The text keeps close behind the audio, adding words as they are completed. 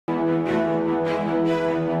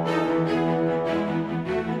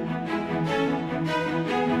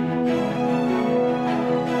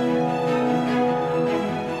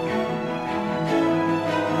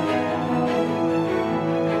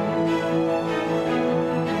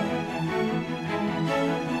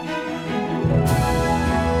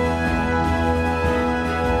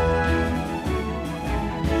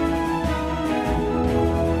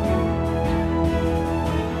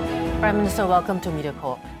Prime Minister, welcome to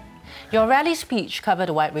MediaCorp. Your rally speech covered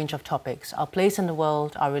a wide range of topics: our place in the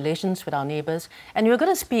world, our relations with our neighbours, and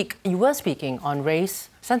you were speaking on race,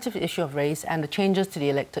 sensitive issue of race, and the changes to the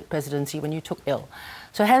elected presidency when you took ill.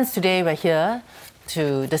 So hence today we're here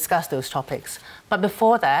to discuss those topics. But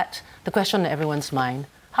before that, the question on everyone's mind: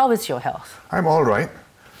 how is your health? I'm all right.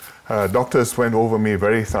 Doctors went over me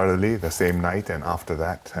very thoroughly the same night and after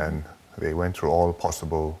that, and they went through all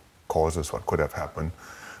possible causes, what could have happened.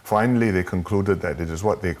 Finally, they concluded that it is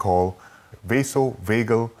what they call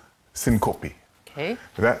vasovagal syncope. Okay.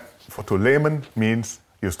 That, to layman, means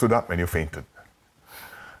you stood up and you fainted.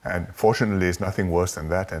 And fortunately, it's nothing worse than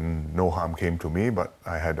that, and no harm came to me, but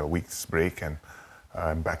I had a week's break and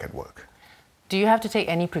I'm back at work. Do you have to take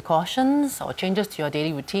any precautions or changes to your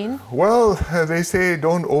daily routine? Well, they say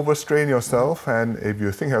don't overstrain yourself, and if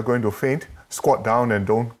you think you're going to faint, squat down and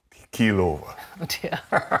don't keel over. Oh dear.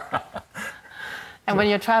 And when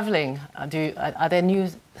you're travelling, are there new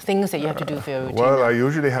things that you have to do for your routine? Well, I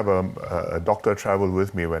usually have a doctor travel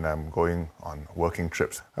with me when I'm going on working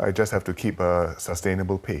trips. I just have to keep a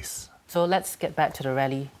sustainable pace. So let's get back to the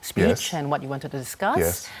rally speech. Yes. And what you wanted to discuss.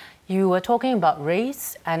 Yes. You were talking about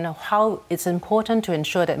race and how it's important to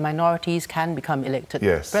ensure that minorities can become elected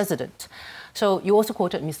president. So you also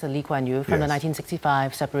quoted Mr. Lee Kuan Yew from the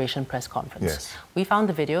 1965 Separation Press Conference. Yes. We found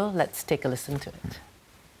the video. Let's take a listen to it.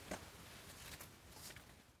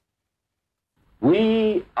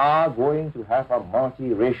 We are going to have a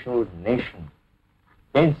multiracial nation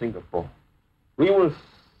in Singapore. We will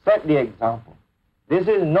set the example. This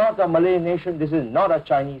is not a Malay nation, this is not a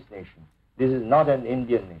Chinese nation, this is not an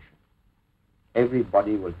Indian nation.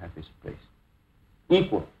 Everybody will have his place.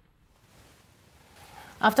 Equal.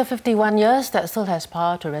 After 51 years, that still has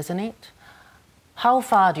power to resonate. How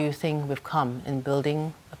far do you think we've come in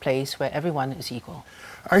building a place where everyone is equal?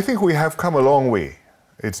 I think we have come a long way.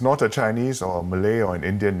 It's not a Chinese or a Malay or an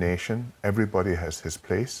Indian nation. Everybody has his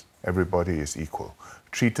place. Everybody is equal.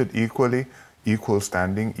 Treated equally, equal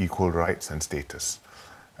standing, equal rights and status.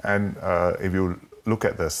 And if you look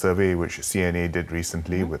at the survey which CNA did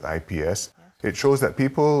recently with IPS, it shows that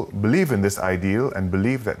people believe in this ideal and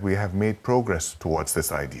believe that we have made progress towards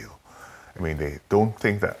this ideal. I mean, they don't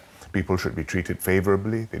think that people should be treated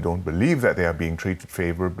favorably. They don't believe that they are being treated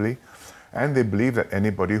favorably. And they believe that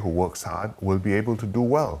anybody who works hard will be able to do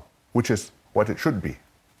well, which is what it should be.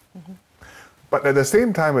 But at the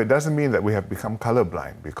same time, it doesn't mean that we have become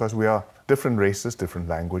colorblind, because we are different races, different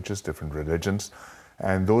languages, different religions,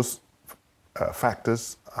 and those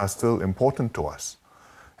factors are still important to us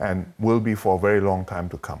and will be for a very long time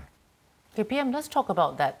to come. Okay, PM, let's talk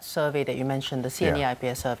about that survey that you mentioned, the CNA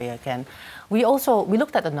IPS survey again. We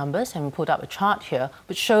looked at the numbers and we put up a chart here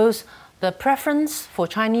which shows the preference for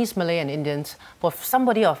Chinese, Malay and Indians for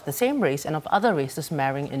somebody of the same race and of other races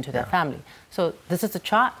marrying into their family. So this is the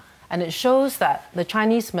chart, and it shows that the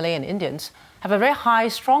Chinese, Malay and Indians have a very high,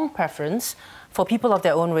 strong preference for people of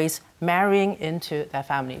their own race marrying into their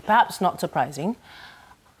family. Perhaps not surprising,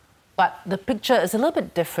 but the picture is a little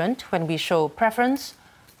bit different when we show preference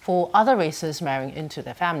for other races marrying into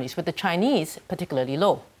their families, with the Chinese particularly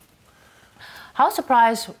low. How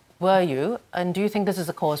surprised were you, and do you think this is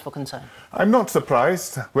a cause for concern? I'm not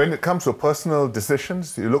surprised. When it comes to personal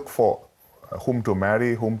decisions, you look for whom to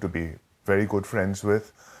marry, whom to be very good friends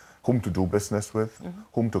with, whom to do business with,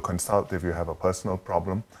 whom to consult if you have a personal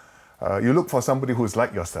problem. You look for somebody who's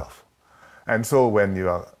like yourself. And so when you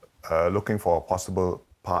are looking for a possible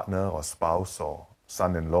partner or spouse or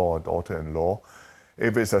son-in-law or daughter-in-law,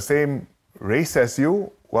 if it's the same race as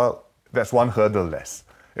you, well, that's one hurdle less.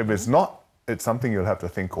 If it's not, it's something you'll have to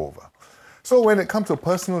think over. So when it comes to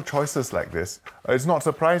personal choices like this, it's not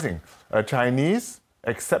surprising. A Chinese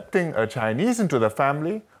accepting a Chinese into the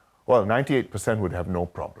family, well, 98% would have no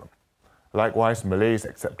problem. Likewise, Malays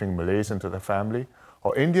accepting Malays into the family,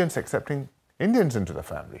 or Indians accepting Indians into the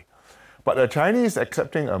family. But a Chinese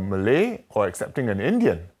accepting a Malay or accepting an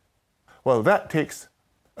Indian, well, that takes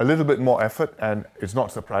a little bit more effort, and it's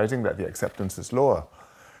not surprising that the acceptance is lower.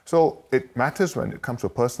 So it matters when it comes to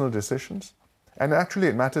personal decisions, and actually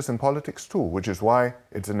it matters in politics too, which is why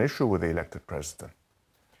it's an issue with the elected president.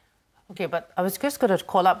 Okay, but I was just going to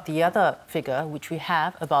call up the other figure which we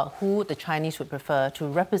have about who the Chinese would prefer to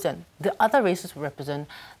represent, the other races would represent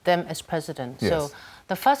them as president. Yes. So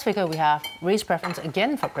the first figure we have, race preference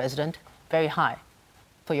again for president, very high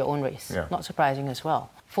for your own race. Not surprising as well.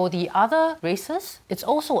 For the other races, it's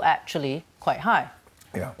also actually quite high.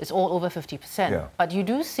 It's all over 50%. But you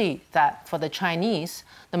do see that for the Chinese,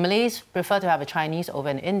 the Malays prefer to have a Chinese over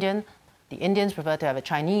an Indian, the Indians prefer to have a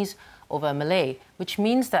Chinese over a Malay, which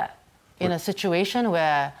means that in a situation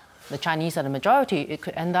where the Chinese are the majority, it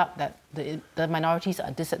could end up that the minorities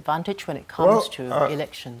are disadvantaged when it comes to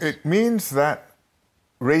elections? It means that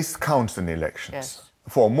race counts in elections. Yes.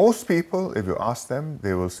 For most people, if you ask them,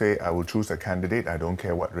 they will say, I will choose a candidate, I don't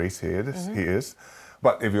care what race he is.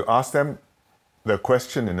 But if you ask them the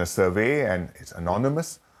question in a survey and it's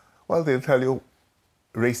anonymous, well, they'll tell you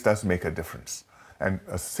race does make a difference. And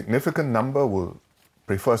a significant number will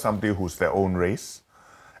prefer somebody who's their own race.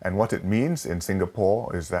 And what it means in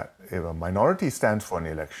Singapore is that if a minority stands for an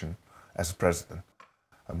election as president,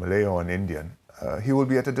 a Malay or an Indian, he will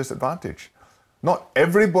be at a disadvantage. Not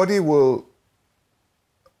everybody will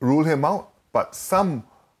rule him out, but some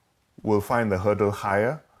will find the hurdle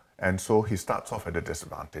higher, and so he starts off at a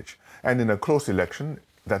disadvantage. And in a close election,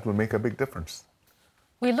 that will make a big difference.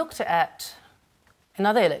 We looked at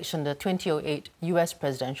another election, the 2008 US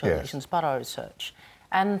presidential elections, part of our research,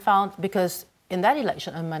 and found, because in that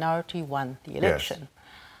election, a minority won the election. Yes.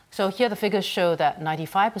 So here the figures show that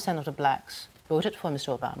 95% of the blacks voted for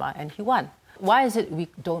Mr. Obama, and he won. Why is it we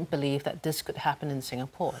don't believe that this could happen in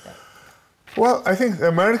Singapore then? Well, I think the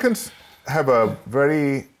Americans have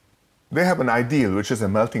they have an ideal, which is a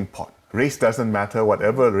melting pot. Race doesn't matter.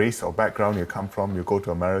 Whatever race or background you come from, you go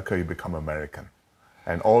to America, you become American.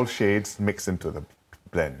 And all shades mix into the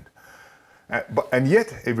blend. And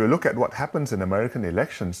yet, if you look at what happens in American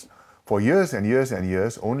elections, for years and years and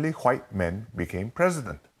years, only white men became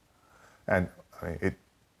president. And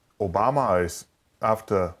Obama is,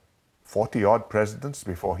 after 40-odd presidents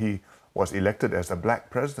before he was elected as a black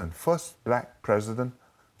president, first black president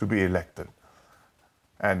to be elected.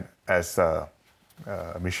 And as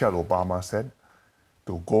Michelle Obama said,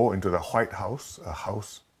 to go into the White House, a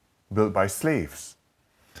house built by slaves.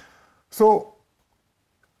 So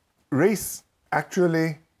race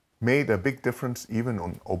actually made a big difference even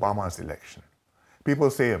on Obama's election. People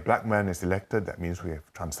say a black man is elected, that means we have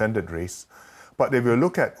transcended race. But if you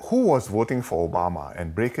look at who was voting for Obama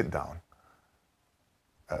and break it down,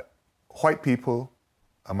 white people,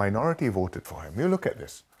 a minority voted for him. You look at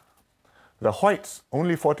this. The whites,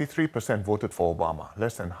 only 43% voted for Obama,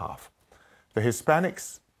 less than half. The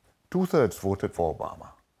Hispanics, 2/3 voted for Obama.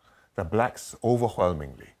 The blacks,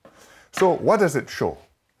 overwhelmingly. So what does it show?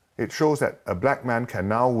 It shows that a black man can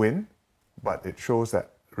now win, but it shows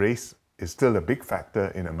that race is still a big factor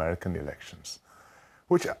in American elections,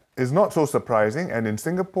 which is not so surprising. And in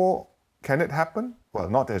Singapore, can it happen? Well,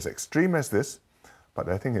 not as extreme as this, but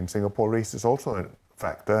I think in Singapore, race is also a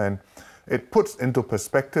factor. And it puts into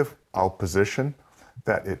perspective our position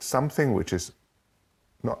that it's something which is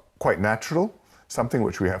not quite natural, something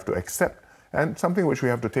which we have to accept, and something which we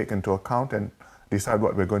have to take into account and decide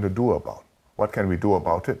what we're going to do about. What can we do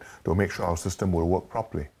about it to make sure our system will work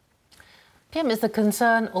properly? PM, is the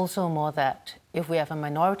concern also more that if we have a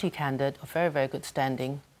minority candidate of very, very good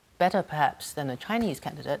standing, better perhaps than a Chinese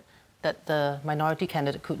candidate, that the minority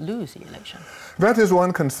candidate could lose the election? That is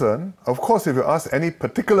one concern. Of course, if you ask any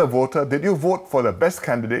particular voter, did you vote for the best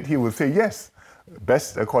candidate? He will say yes,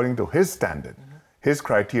 best according to his standard, his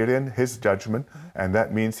criterion, his judgment, and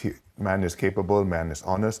that means man is capable, man is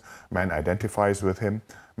honest, man identifies with him,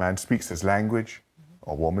 man speaks his language,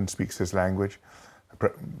 or woman speaks his language,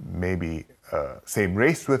 maybe same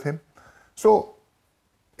race with him. So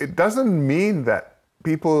it doesn't mean that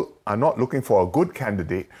people are not looking for a good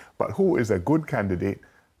candidate, but who is a good candidate,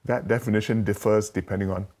 that definition differs depending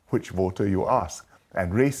on which voter you ask.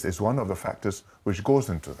 And race is one of the factors which goes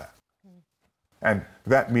into that. And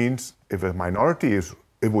that means if we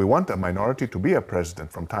want a minority to be a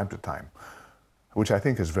president from time to time, which I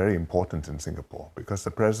think is very important in Singapore, because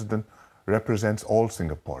the president represents all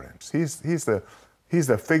Singaporeans. He's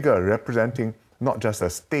the figure representing not just a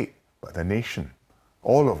state, but the nation,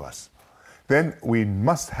 all of us. Then we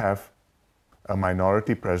must have a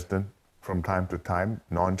minority president from time to time,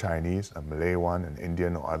 non-Chinese, a Malay one, an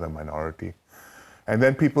Indian or other minority. And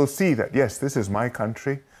then people see that, yes, this is my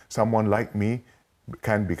country, someone like me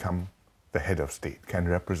can become the head of state, can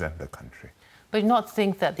represent the country. But you not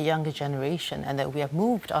think that the younger generation, and that we have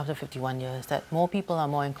moved after 51 years, that more people are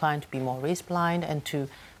more inclined to be more race blind and to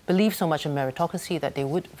believe so much in meritocracy that they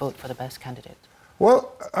would vote for the best candidate?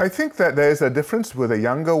 Well, I think that there is a difference with the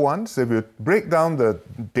younger ones. If you break down the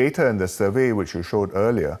data in the survey which you showed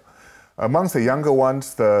earlier, amongst the younger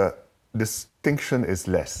ones, the distinction is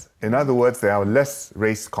less. In other words, they are less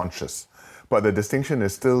race conscious. But the distinction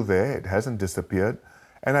is still there, it hasn't disappeared,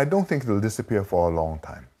 and I don't think it will disappear for a long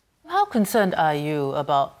time. How concerned are you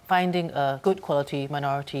about finding a good quality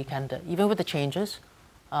minority candidate, even with the changes?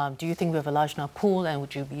 Do you think we have a large enough pool, and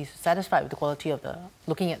would you be satisfied with the quality of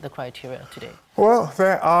looking at the criteria today? Well,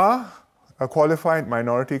 there are qualified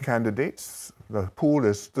minority candidates. The pool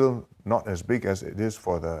is still not as big as it is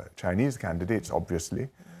for the Chinese candidates, obviously,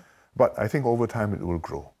 but I think over time it will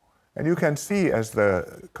grow. And you can see as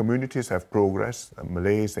the communities have progressed, the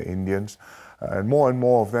Malays, the Indians, and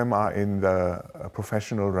more of them are in the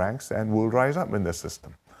professional ranks and will rise up in the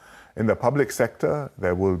system. In the public sector,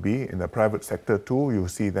 there will be. In the private sector too, you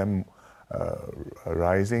see them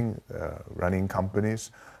rising, running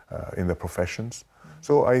companies in the professions.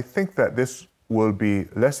 So I think that this will be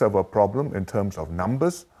less of a problem in terms of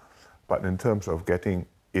numbers, but in terms of getting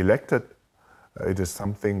elected, it is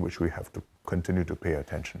something which we have to continue to pay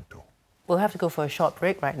attention to. We'll have to go for a short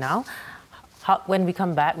break right now. When we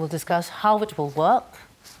come back, we'll discuss how it will work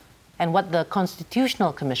and what the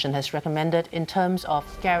Constitutional Commission has recommended in terms of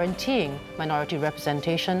guaranteeing minority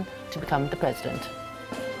representation to become the president.